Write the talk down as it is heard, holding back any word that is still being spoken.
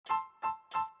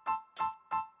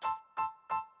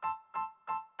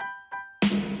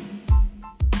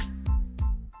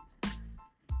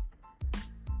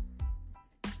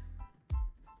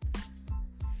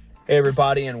Hey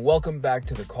everybody, and welcome back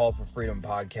to the Call for Freedom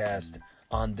podcast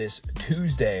on this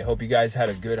Tuesday. Hope you guys had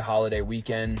a good holiday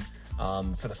weekend.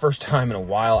 For the first time in a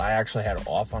while, I actually had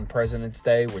off on President's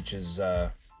Day, which is,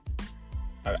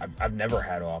 I've never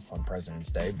had off on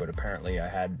President's Day, but apparently I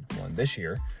had one this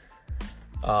year.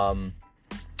 We're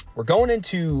going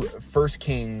into 1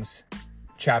 Kings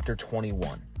chapter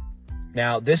 21.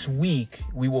 Now, this week,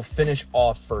 we will finish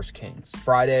off 1 Kings.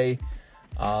 Friday,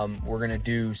 we're going to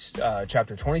do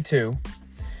chapter 22,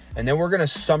 and then we're going to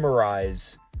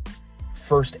summarize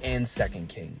 1st and 2nd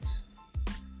Kings.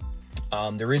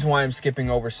 The reason why I'm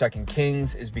skipping over 2nd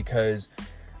Kings is because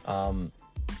I'm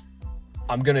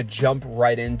going to jump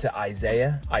right into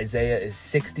Isaiah. Isaiah is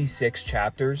 66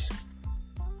 chapters,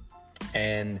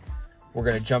 and we're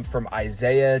going to jump from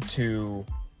Isaiah to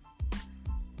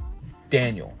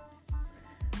Daniel.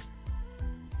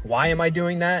 Why am I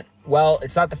doing that? Well,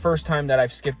 it's not the first time that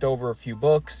I've skipped over a few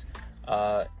books.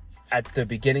 At the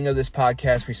beginning of this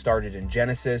podcast, we started in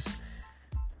Genesis.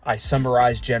 I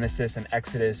summarized Genesis and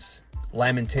Exodus,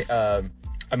 Leviticus,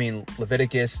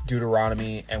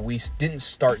 Deuteronomy, and we didn't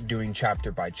start doing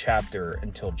chapter by chapter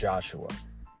until Joshua.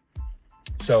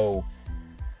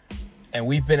 And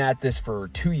we've been at this for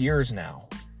 2 years now.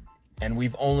 And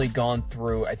we've only gone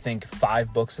through, I think,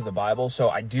 5 books of the Bible.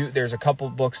 So there's a couple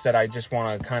books that I just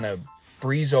want to kind of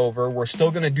breeze over. We're still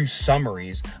going to do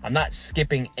summaries. I'm not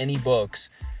skipping any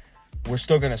books. We're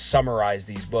still going to summarize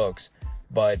these books,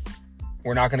 but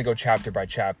we're not going to go chapter by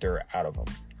chapter out of them,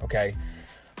 okay?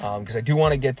 Because I do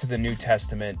want to get to the New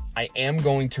Testament. I am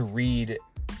going to read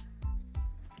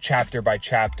chapter by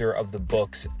chapter of the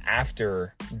books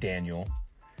after Daniel.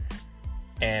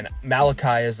 And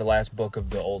Malachi is the last book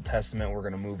of the Old Testament. We're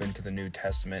going to move into the New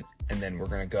Testament, and then we're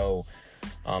going to go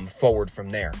forward from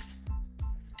there.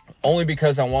 Only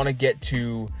because I want to get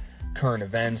to current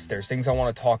events. There's things I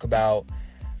want to talk about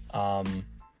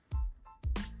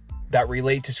that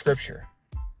relate to Scripture.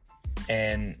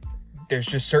 And there's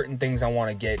just certain things I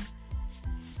want to get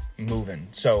moving.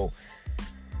 So,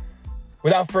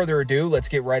 without further ado, let's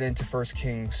get right into 1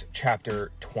 Kings chapter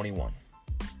 21.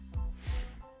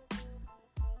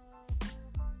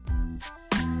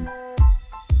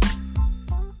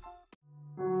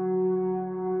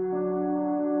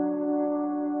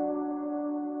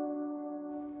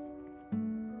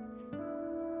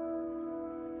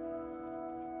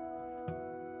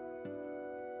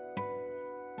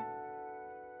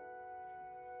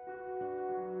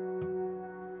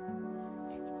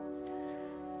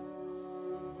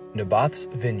 Naboth's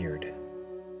vineyard.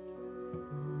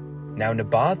 Now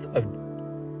Naboth of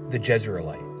the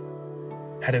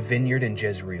Jezreelite had a vineyard in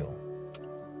Jezreel,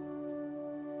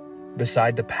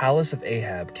 beside the palace of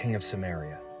Ahab, king of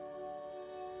Samaria.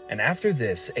 And after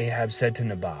this, Ahab said to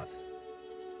Naboth,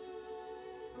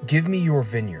 "Give me your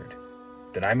vineyard,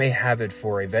 that I may have it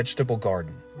for a vegetable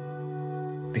garden,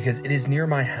 because it is near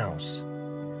my house,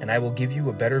 and I will give you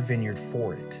a better vineyard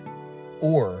for it.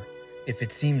 Or, if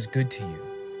it seems good to you,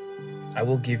 I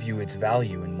will give you its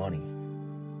value in money."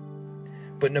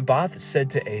 But Naboth said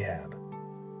to Ahab,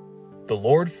 "The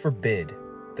Lord forbid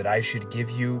that I should give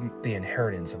you the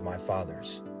inheritance of my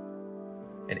fathers."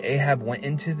 And Ahab went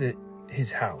into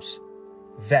his house,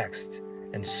 vexed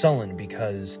and sullen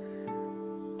because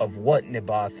of what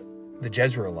Naboth the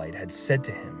Jezreelite had said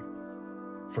to him.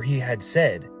 For he had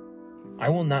said, "I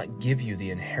will not give you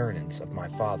the inheritance of my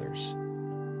fathers."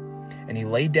 And he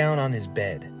lay down on his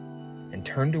bed and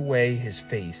turned away his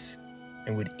face,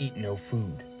 and would eat no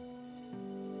food.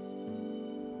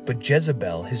 But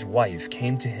Jezebel, his wife,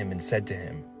 came to him and said to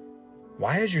him,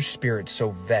 "Why is your spirit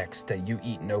so vexed that you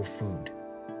eat no food?"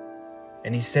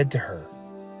 And he said to her,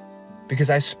 "Because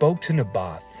I spoke to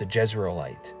Naboth the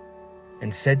Jezreelite,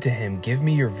 and said to him, 'Give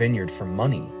me your vineyard for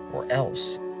money, or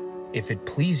else, if it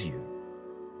please you,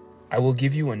 I will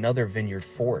give you another vineyard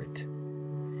for it.'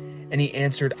 And he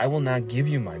answered, 'I will not give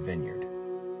you my vineyard.'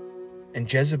 And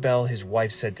Jezebel, his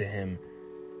wife, said to him,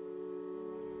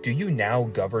 'Do you now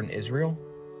govern Israel?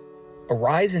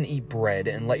 Arise and eat bread,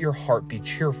 and let your heart be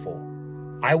cheerful.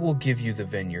 I will give you the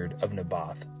vineyard of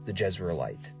Naboth the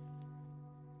Jezreelite.'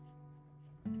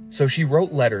 So she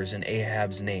wrote letters in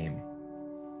Ahab's name,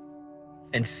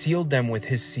 and sealed them with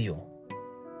his seal.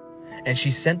 And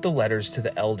she sent the letters to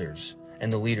the elders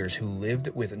and the leaders who lived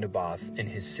with Naboth in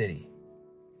his city.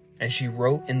 And she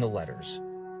wrote in the letters,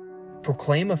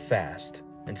 'Proclaim a fast,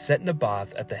 and set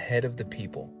Naboth at the head of the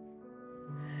people,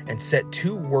 and set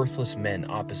 2 worthless men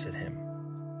opposite him.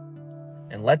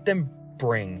 And let them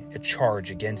bring a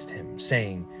charge against him,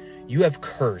 saying, You have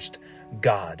cursed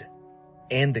God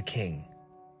and the king.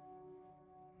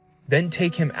 Then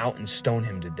take him out and stone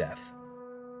him to death.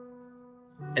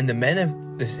 And the men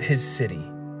of his city,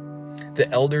 the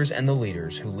elders and the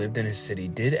leaders who lived in his city,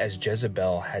 did as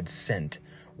Jezebel had sent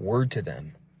word to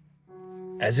them,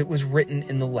 as it was written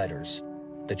in the letters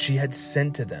that she had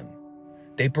sent to them.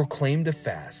 They proclaimed a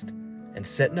fast and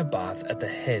set Naboth at the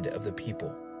head of the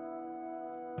people.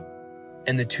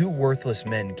 And the two worthless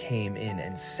men came in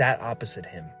and sat opposite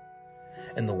him.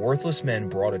 And the worthless men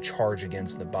brought a charge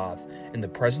against Naboth in the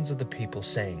presence of the people,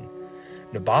 saying,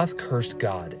 Naboth cursed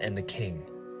God and the king.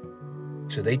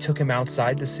 So they took him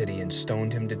outside the city and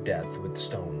stoned him to death with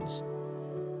stones.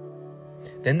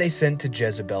 Then they sent to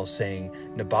Jezebel, saying,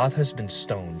 Naboth has been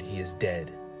stoned, he is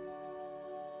dead.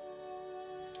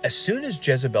 As soon as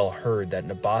Jezebel heard that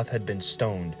Naboth had been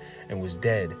stoned and was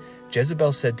dead,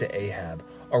 Jezebel said to Ahab,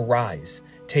 Arise,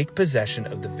 take possession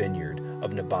of the vineyard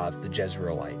of Naboth the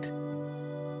Jezreelite,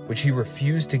 which he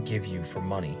refused to give you for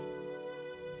money.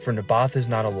 For Naboth is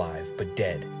not alive, but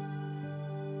dead.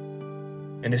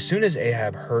 And as soon as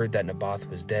Ahab heard that Naboth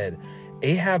was dead,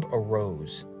 Ahab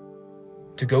arose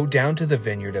to go down to the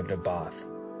vineyard of Naboth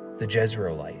the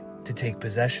Jezreelite to take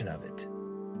possession of it.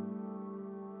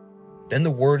 Then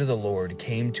the word of the Lord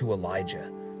came to Elijah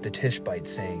the Tishbite,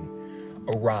 saying,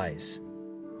 Arise,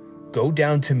 go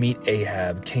down to meet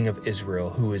Ahab, king of Israel,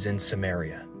 who is in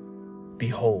Samaria.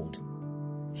 Behold,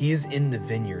 he is in the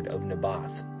vineyard of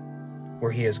Naboth,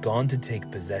 where he has gone to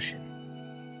take possession.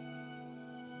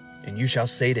 And you shall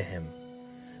say to him,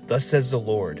 Thus says the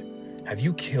Lord, Have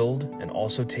you killed and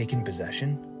also taken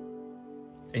possession?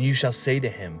 And you shall say to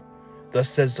him, Thus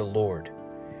says the Lord,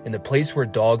 In the place where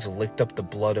dogs licked up the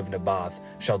blood of Naboth,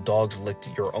 shall dogs lick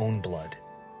your own blood.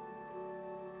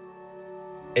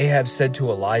 Ahab said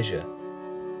to Elijah,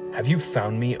 Have you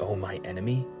found me, O my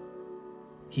enemy?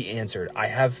 He answered, I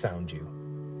have found you,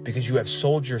 because you have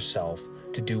sold yourself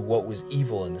to do what was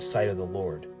evil in the sight of the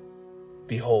Lord.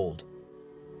 Behold,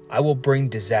 I will bring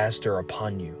disaster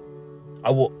upon you.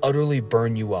 I will utterly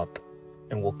burn you up,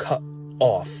 and will cut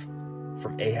off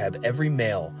from Ahab every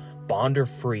male, bond or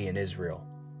free, in Israel.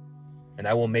 And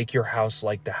I will make your house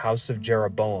like the house of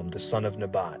Jeroboam the son of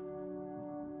Nebat,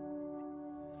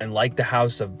 and like the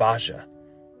house of Baasha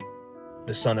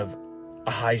the son of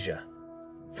Ahijah,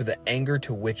 for the anger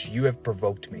to which you have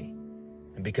provoked me,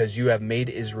 and because you have made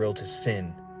Israel to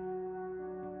sin.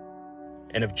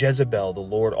 And of Jezebel the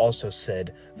Lord also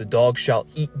said, The dog shall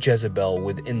eat Jezebel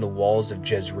within the walls of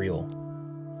Jezreel.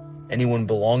 Anyone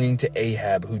belonging to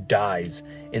Ahab who dies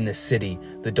in the city,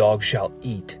 the dog shall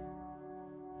eat.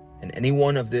 And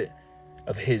anyone of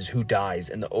his who dies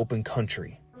in the open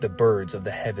country, the birds of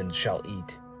the heavens shall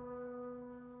eat.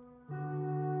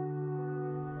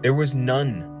 There was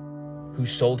none who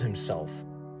sold himself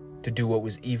to do what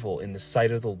was evil in the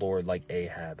sight of the Lord like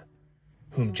Ahab,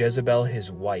 whom Jezebel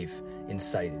his wife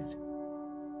incited.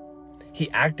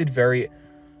 He acted very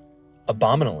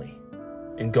abominably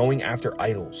in going after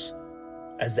idols,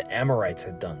 as the Amorites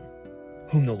had done,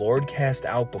 whom the Lord cast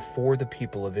out before the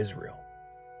people of Israel.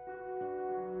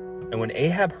 And when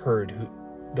Ahab heard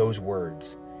those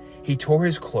words, he tore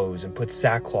his clothes and put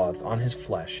sackcloth on his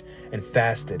flesh, and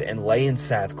fasted, and lay in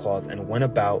sackcloth, and went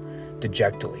about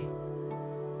dejectedly.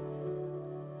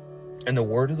 And the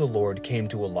word of the Lord came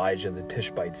to Elijah the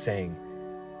Tishbite, saying,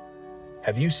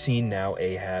 Have you seen now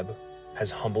Ahab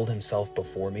has humbled himself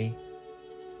before me?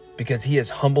 Because he has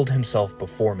humbled himself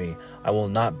before me, I will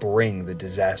not bring the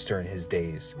disaster in his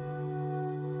days.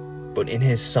 But in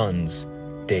his sons'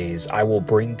 days I will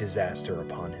bring disaster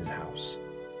upon his house.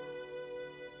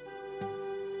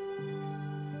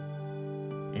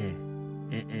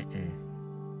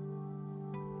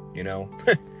 You know?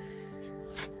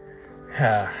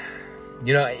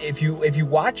 You know, if you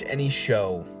watch any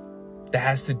show that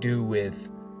has to do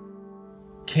with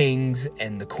kings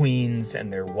and the queens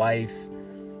and their wife,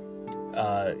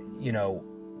 you know,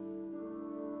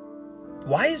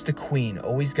 why is the queen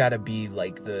always got to be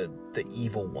like the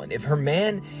evil one? If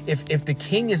the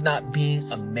king is not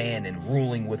being a man and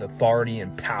ruling with authority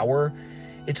and power,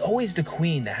 it's always the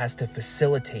queen that has to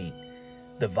facilitate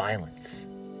the violence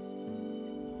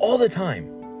all the time.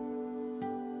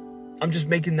 I'm just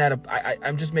making that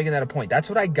a point. That's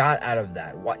what I got out of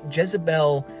that.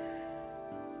 Jezebel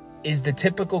is the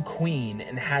typical queen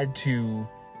and had to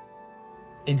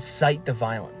incite the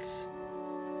violence.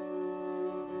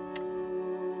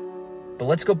 But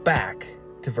let's go back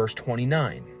to verse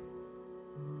 29.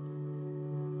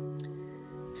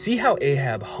 See how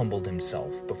Ahab humbled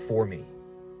himself before me.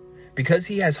 Because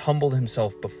he has humbled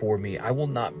himself before me, I will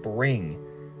not bring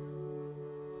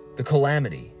the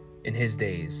calamity in his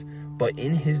days, but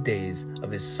in his days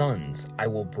of his sons I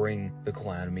will bring the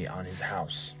calamity on his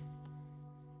house.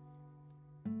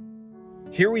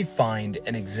 Here we find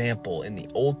an example in the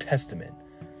Old Testament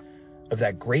of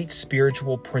that great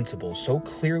spiritual principle so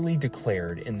clearly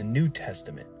declared in the New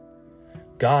Testament.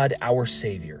 God, our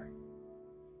Savior,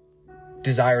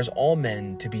 desires all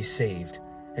men to be saved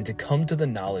and to come to the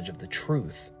knowledge of the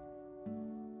truth.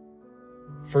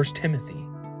 1 Timothy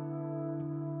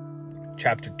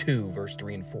chapter 2, verse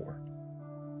 3 and 4.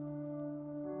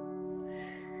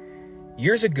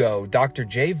 Years ago, Dr.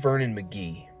 J. Vernon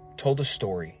McGee told a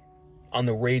story on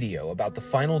the radio about the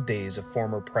final days of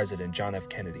former President John F.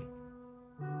 Kennedy.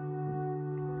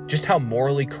 Just how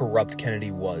morally corrupt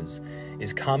Kennedy was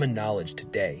is common knowledge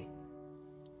today.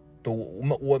 But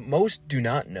what most do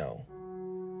not know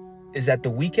is that the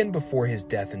weekend before his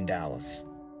death in Dallas,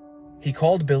 he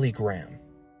called Billy Graham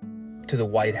to the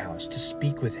White House to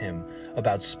speak with him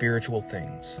about spiritual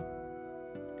things.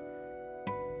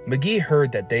 McGee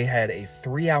heard that they had a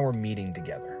 3-hour meeting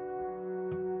together.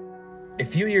 A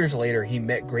few years later, he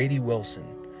met Grady Wilson,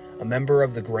 a member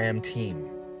of the Graham team,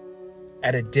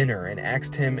 at a dinner and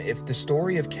asked him if the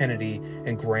story of Kennedy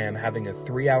and Graham having a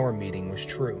 3-hour meeting was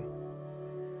true.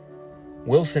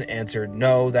 Wilson answered,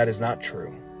 "No, that is not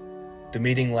true. The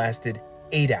meeting lasted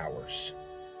 8 hours."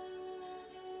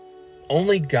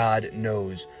 Only God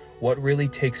knows what really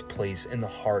takes place in the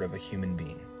heart of a human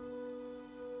being.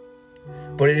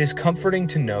 But it is comforting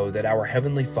to know that our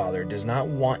Heavenly Father does not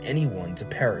want anyone to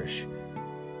perish,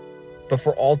 but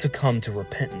for all to come to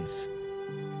repentance.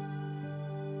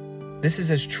 This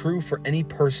is as true for any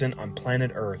person on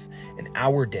planet Earth in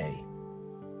our day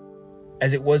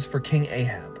as it was for King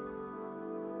Ahab.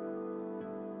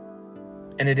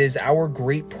 And it is our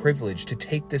great privilege to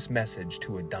take this message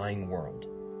to a dying world.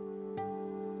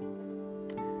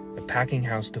 The Packing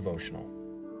House Devotional.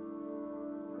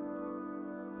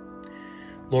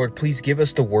 Lord, please give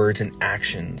us the words and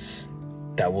actions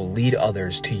that will lead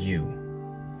others to you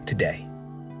today.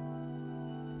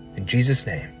 In Jesus'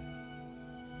 name,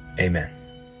 amen.